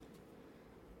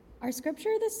Our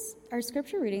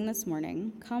scripture reading this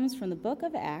morning comes from the book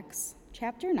of Acts,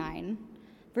 chapter 9,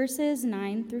 verses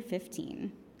 9 through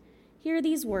 15. Hear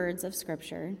these words of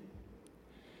scripture.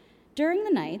 During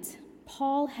the night,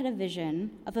 Paul had a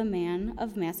vision of a man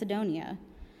of Macedonia,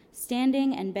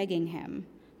 standing and begging him,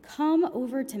 "Come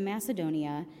over to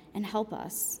Macedonia and help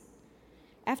us."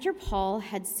 After Paul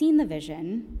had seen the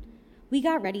vision, we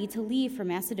got ready to leave for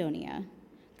Macedonia,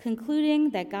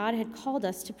 concluding that God had called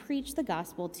us to preach the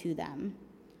gospel to them.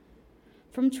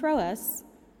 From Troas,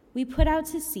 we put out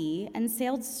to sea and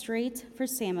sailed straight for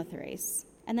Samothrace,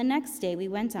 and the next day we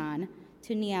went on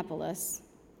to Neapolis.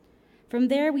 From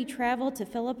there we traveled to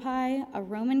Philippi, a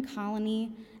Roman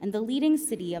colony and the leading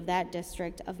city of that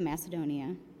district of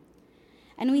Macedonia.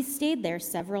 And we stayed there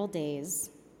several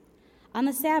days. On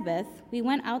the Sabbath, we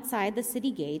went outside the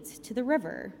city gate to the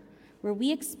river, where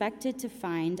we expected to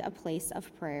find a place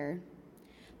of prayer.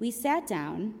 We sat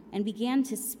down and began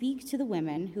to speak to the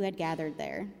women who had gathered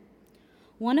there.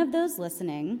 One of those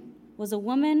listening was a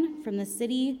woman from the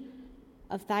city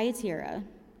of Thyatira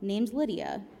named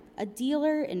Lydia, a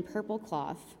dealer in purple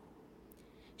cloth.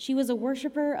 She was a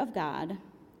worshiper of God.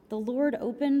 The Lord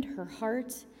opened her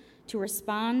heart to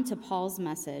respond to Paul's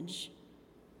message.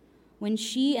 When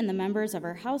she and the members of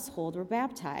her household were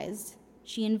baptized,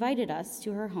 she invited us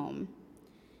to her home.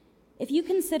 "If you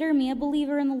consider me a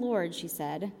believer in the Lord," she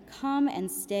said, "come and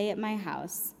stay at my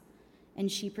house."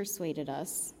 And she persuaded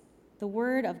us. The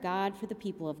word of God for the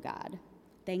people of God.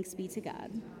 Thanks be to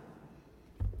God.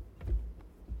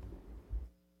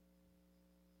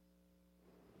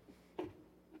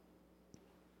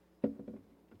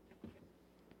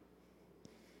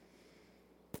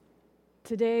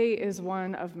 Today is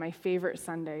one of my favorite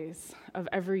Sundays of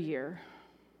every year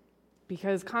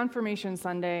because Confirmation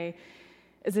Sunday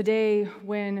is a day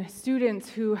when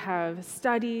students who have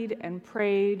studied and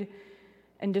prayed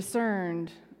and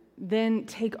discerned then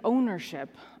take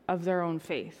ownership of their own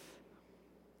faith.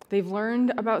 They've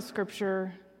learned about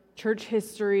Scripture, church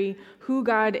history, who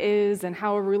God is, and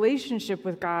how a relationship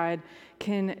with God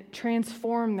can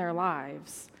transform their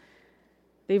lives.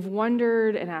 They've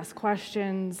wondered and asked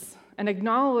questions and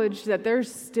acknowledged that there's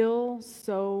still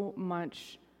so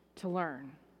much to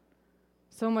learn.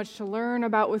 So much to learn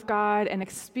about with God and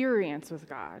experience with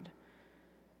God.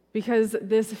 Because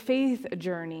this faith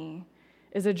journey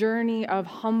is a journey of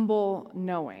humble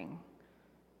knowing.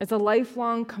 It's a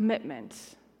lifelong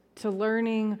commitment to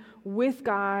learning with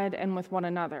God and with one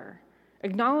another,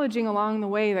 acknowledging along the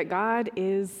way that God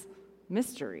is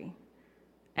mystery,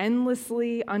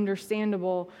 endlessly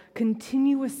understandable,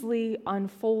 continuously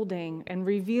unfolding and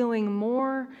revealing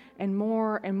more and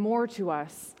more and more to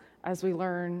us as we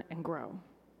learn and grow.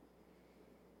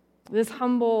 This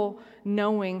humble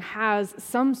knowing has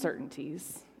some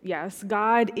certainties. Yes,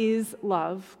 God is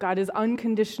love. God is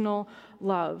unconditional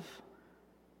love.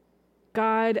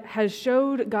 God has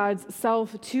showed God's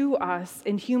self to us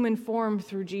in human form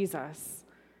through Jesus.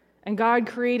 And God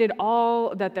created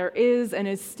all that there is and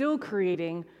is still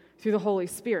creating through the Holy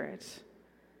Spirit.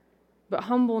 But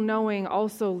humble knowing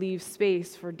also leaves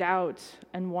space for doubt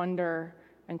and wonder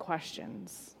and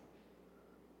questions.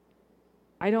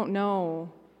 I don't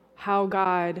know how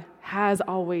God has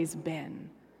always been.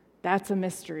 That's a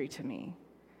mystery to me.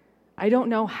 I don't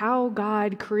know how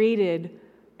God created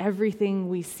everything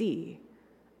we see.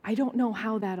 I don't know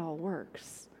how that all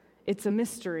works. It's a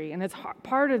mystery, and it's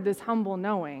part of this humble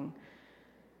knowing.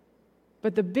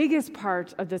 But the biggest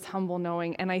part of this humble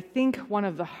knowing, and I think one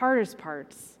of the hardest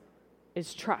parts,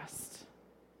 is trust.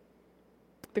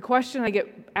 The question I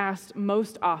get asked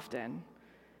most often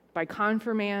by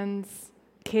confirmands,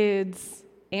 kids,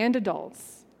 and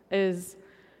adults is,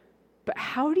 "But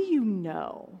how do you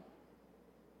know?"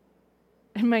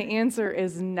 And my answer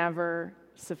is never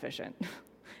sufficient.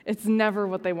 It's never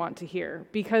what they want to hear,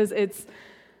 because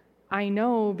I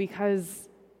know because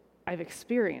I've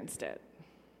experienced it.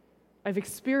 I've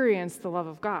experienced the love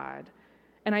of God.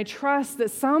 And I trust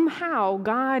that somehow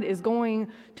God is going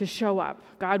to show up.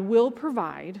 God will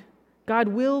provide. God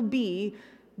will be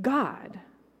God.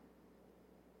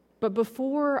 But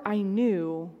before I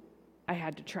knew, I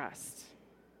had to trust.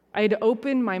 I had to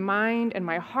open my mind and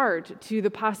my heart to the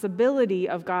possibility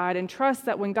of God and trust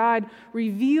that when God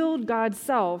revealed God's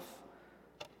self,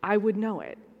 I would know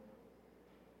it.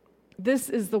 This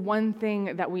is the one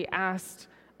thing that we asked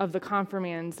of the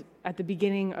confirmands at the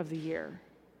beginning of the year,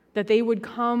 that they would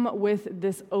come with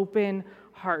this open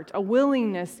heart, a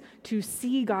willingness to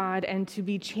see God and to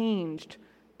be changed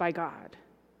by God.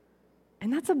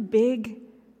 And that's a big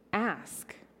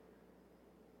ask.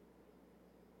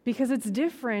 because it's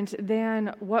different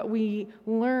than what we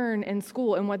learn in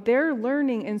school and what they're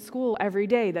learning in school every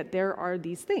day, that there are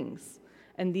these things,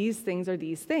 and these things are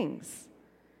these things.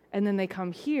 And then they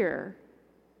come here,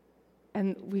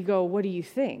 and we go, what do you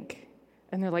think?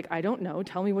 And they're like, I don't know,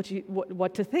 tell me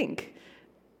what to think.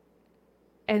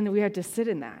 And we had to sit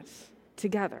in that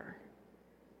together.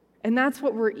 And that's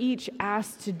what we're each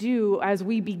asked to do as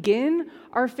we begin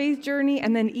our faith journey,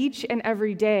 and then each and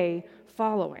every day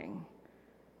following.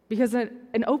 Because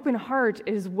an open heart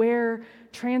is where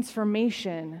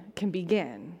transformation can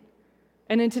begin.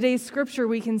 And in today's scripture,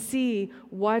 we can see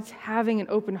what having an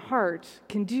open heart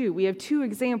can do. We have two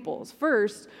examples.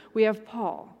 First, we have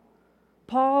Paul.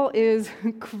 Paul is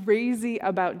crazy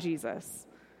about Jesus.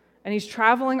 And he's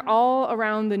traveling all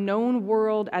around the known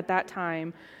world at that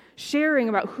time, sharing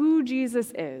about who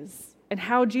Jesus is and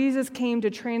how Jesus came to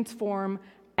transform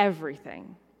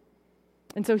everything.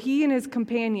 And so he and his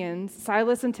companions,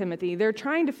 Silas and Timothy, they're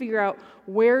trying to figure out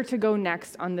where to go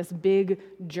next on this big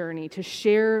journey to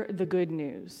share the good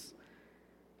news.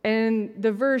 And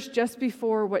the verse just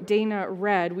before what Dana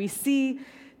read, we see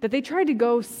that they tried to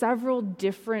go several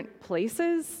different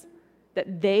places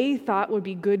that they thought would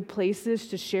be good places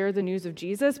to share the news of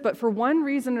Jesus, but for one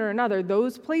reason or another,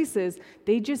 those places,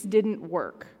 they just didn't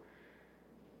work.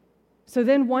 So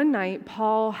then one night,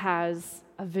 Paul has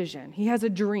a vision. He has a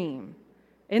dream.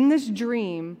 In this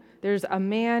dream, there's a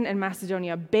man in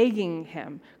Macedonia begging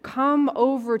him, come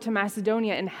over to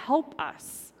Macedonia and help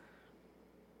us.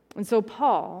 And so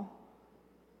Paul,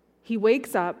 he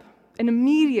wakes up, and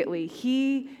immediately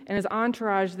he and his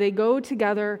entourage, they go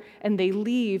together and they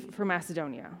leave for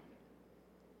Macedonia.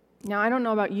 Now, I don't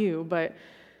know about you, but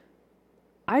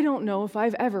I don't know if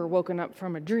I've ever woken up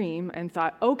from a dream and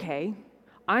thought, okay,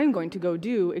 I'm going to go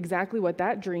do exactly what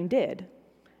that dream did.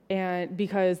 And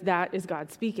because that is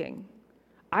God speaking.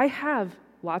 I have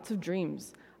lots of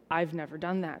dreams. I've never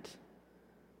done that.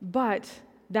 But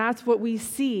that's what we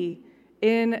see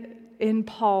in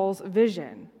Paul's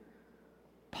vision.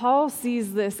 Paul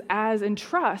sees this as and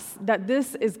trusts that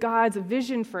this is God's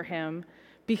vision for him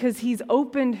because he's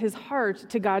opened his heart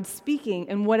to God speaking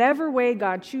in whatever way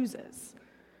God chooses.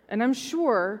 And I'm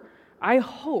sure, I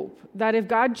hope that if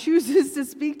God chooses to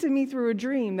speak to me through a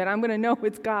dream, that I'm going to know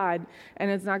it's God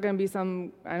and it's not going to be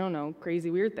some, I don't know, crazy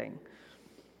weird thing.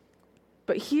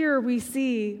 But here we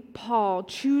see Paul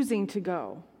choosing to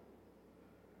go,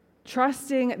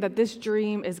 trusting that this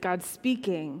dream is God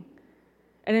speaking.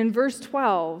 And in verse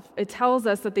 12, it tells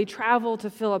us that they travel to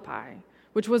Philippi,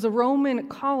 which was a Roman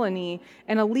colony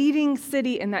and a leading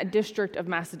city in that district of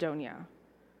Macedonia.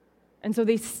 And so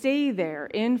they stay there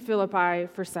in Philippi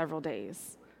for several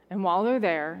days. And while they're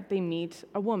there, they meet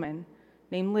a woman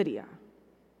named Lydia,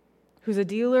 who's a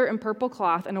dealer in purple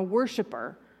cloth and a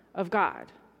worshiper of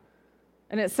God.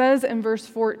 And it says in verse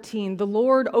 14, the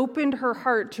Lord opened her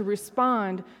heart to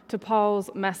respond to Paul's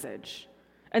message.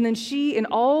 And then she and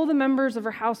all the members of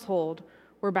her household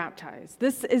were baptized.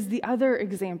 This is the other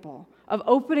example of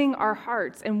opening our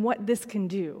hearts and what this can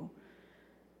do.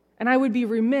 And I would be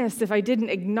remiss if I didn't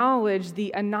acknowledge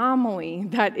the anomaly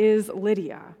that is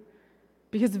Lydia,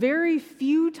 because very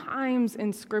few times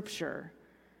in Scripture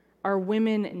are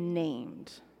women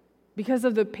named because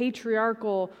of the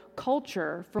patriarchal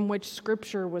culture from which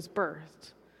Scripture was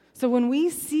birthed. So when we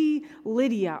see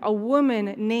Lydia, a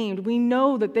woman named, we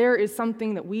know that there is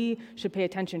something that we should pay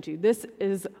attention to. This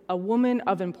is a woman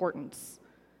of importance.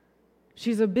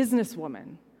 She's a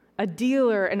businesswoman, a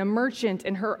dealer and a merchant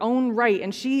in her own right,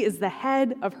 and she is the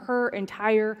head of her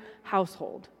entire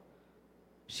household.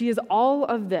 She is all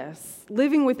of this,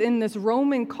 living within this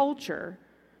Roman culture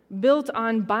built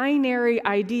on binary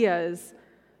ideas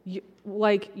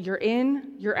like you're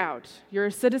in, you're out. You're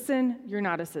a citizen, you're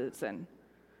not a citizen.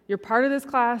 You're part of this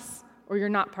class or you're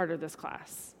not part of this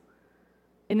class.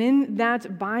 And in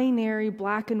that binary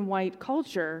black and white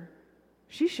culture,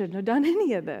 she shouldn't have done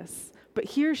any of this. But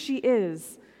here she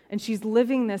is, and she's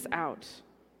living this out.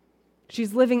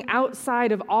 She's living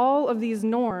outside of all of these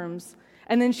norms,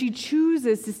 and then she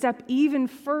chooses to step even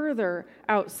further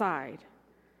outside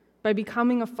by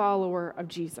becoming a follower of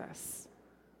Jesus.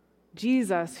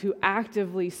 Jesus, who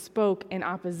actively spoke in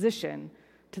opposition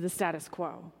to the status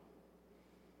quo.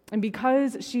 And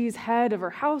because she's head of her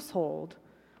household,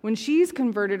 when she's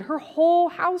converted, her whole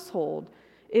household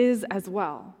is as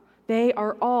well. They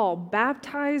are all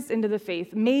baptized into the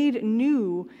faith, made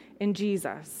new in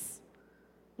Jesus.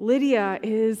 Lydia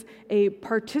is a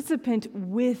participant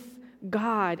with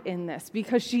God in this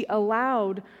because she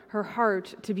allowed her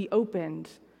heart to be opened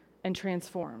and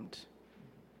transformed.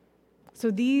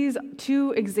 So these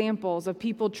two examples of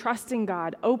people trusting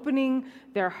God, opening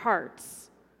their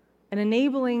hearts, and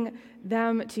enabling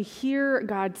them to hear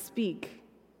God speak.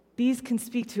 These can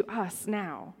speak to us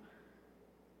now.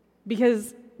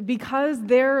 Because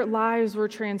their lives were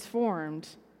transformed,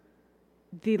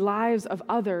 the lives of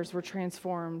others were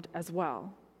transformed as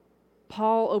well.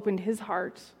 Paul opened his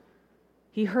heart.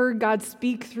 He heard God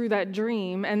speak through that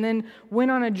dream and then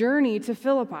went on a journey to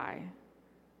Philippi,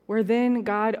 where then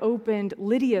God opened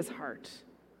Lydia's heart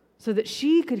so that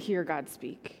she could hear God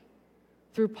speak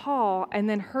through Paul, and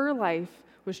then her life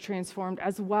was transformed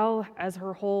as well as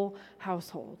her whole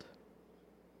household.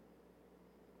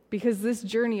 Because this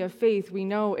journey of faith, we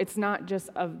know it's not just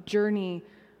a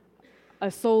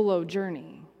solo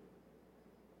journey.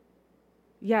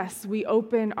 Yes, we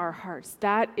open our hearts.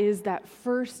 That is that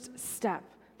first step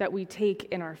that we take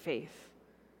in our faith.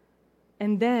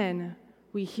 And then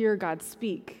we hear God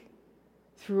speak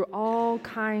through all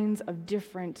kinds of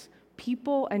different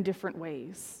people and different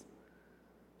ways.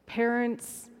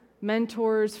 Parents,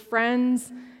 mentors,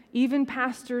 friends, even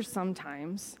pastors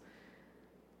sometimes.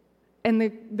 And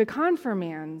the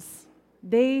confirmands,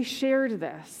 they shared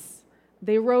this.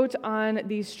 They wrote on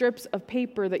these strips of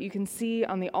paper that you can see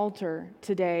on the altar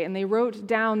today, and they wrote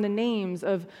down the names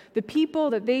of the people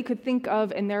that they could think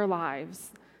of in their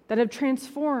lives that have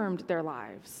transformed their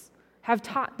lives, have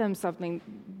taught them something,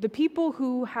 the people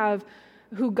who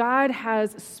God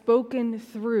has spoken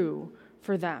through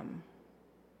for them.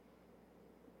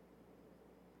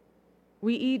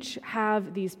 We each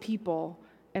have these people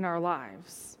in our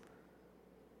lives.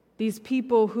 These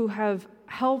people who have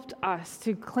helped us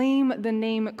to claim the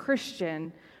name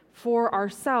Christian for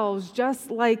ourselves, just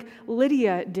like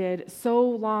Lydia did so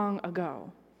long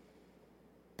ago.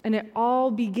 And it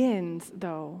all begins,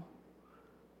 though,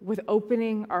 with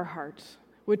opening our heart,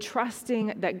 with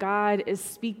trusting that God is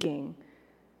speaking,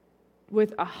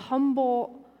 with a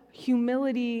humble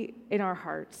humility in our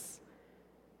hearts,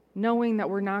 knowing that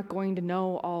we're not going to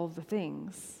know all of the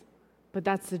things. But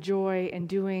that's the joy in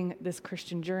doing this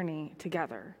Christian journey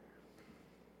together.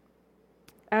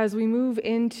 As we move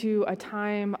into a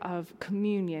time of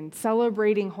communion,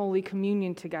 celebrating Holy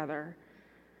Communion together,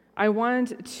 I want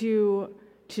to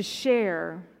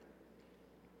share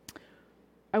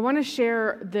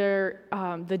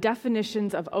the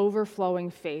definitions of overflowing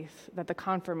faith that the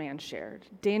confirmand shared.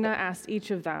 Dana asked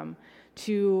each of them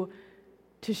to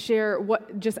share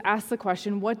just ask the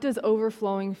question, what does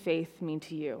overflowing faith mean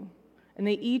to you? And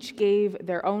they each gave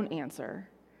their own answer.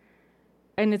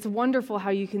 And it's wonderful how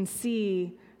you can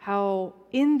see how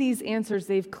in these answers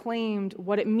they've claimed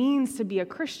what it means to be a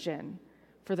Christian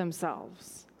for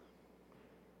themselves.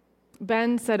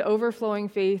 Ben said overflowing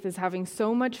faith is having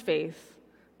so much faith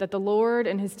that the Lord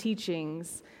and his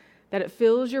teachings, that it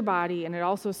fills your body and it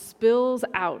also spills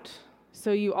out,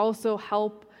 so you also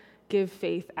help give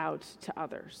faith out to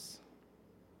others.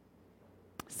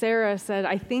 Sarah said,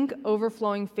 I think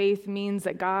overflowing faith means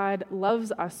that God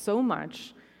loves us so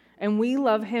much and we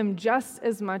love him just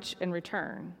as much in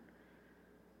return.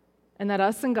 And that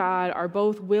us and God are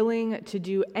both willing to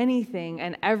do anything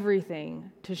and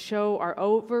everything to show our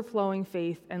overflowing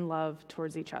faith and love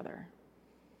towards each other.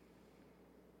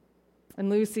 And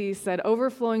Lucy said,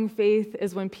 overflowing faith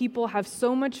is when people have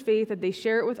so much faith that they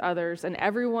share it with others and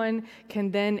everyone can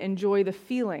then enjoy the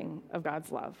feeling of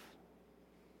God's love.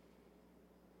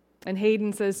 And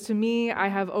Hayden says, to me, I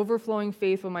have overflowing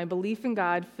faith when my belief in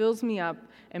God fills me up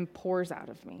and pours out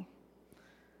of me.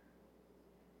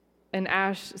 And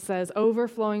Ash says,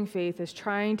 overflowing faith is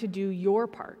trying to do your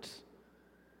part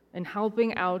and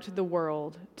helping out the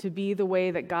world to be the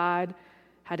way that God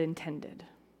had intended.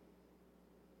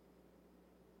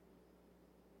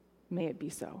 May it be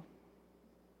so.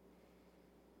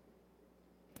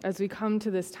 As we come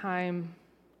to this time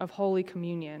of Holy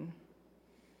Communion,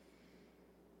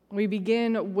 we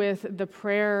begin with the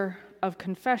prayer of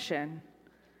confession.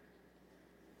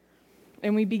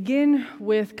 And we begin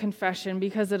with confession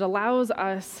because it allows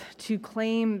us to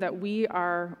claim that we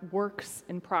are works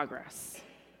in progress.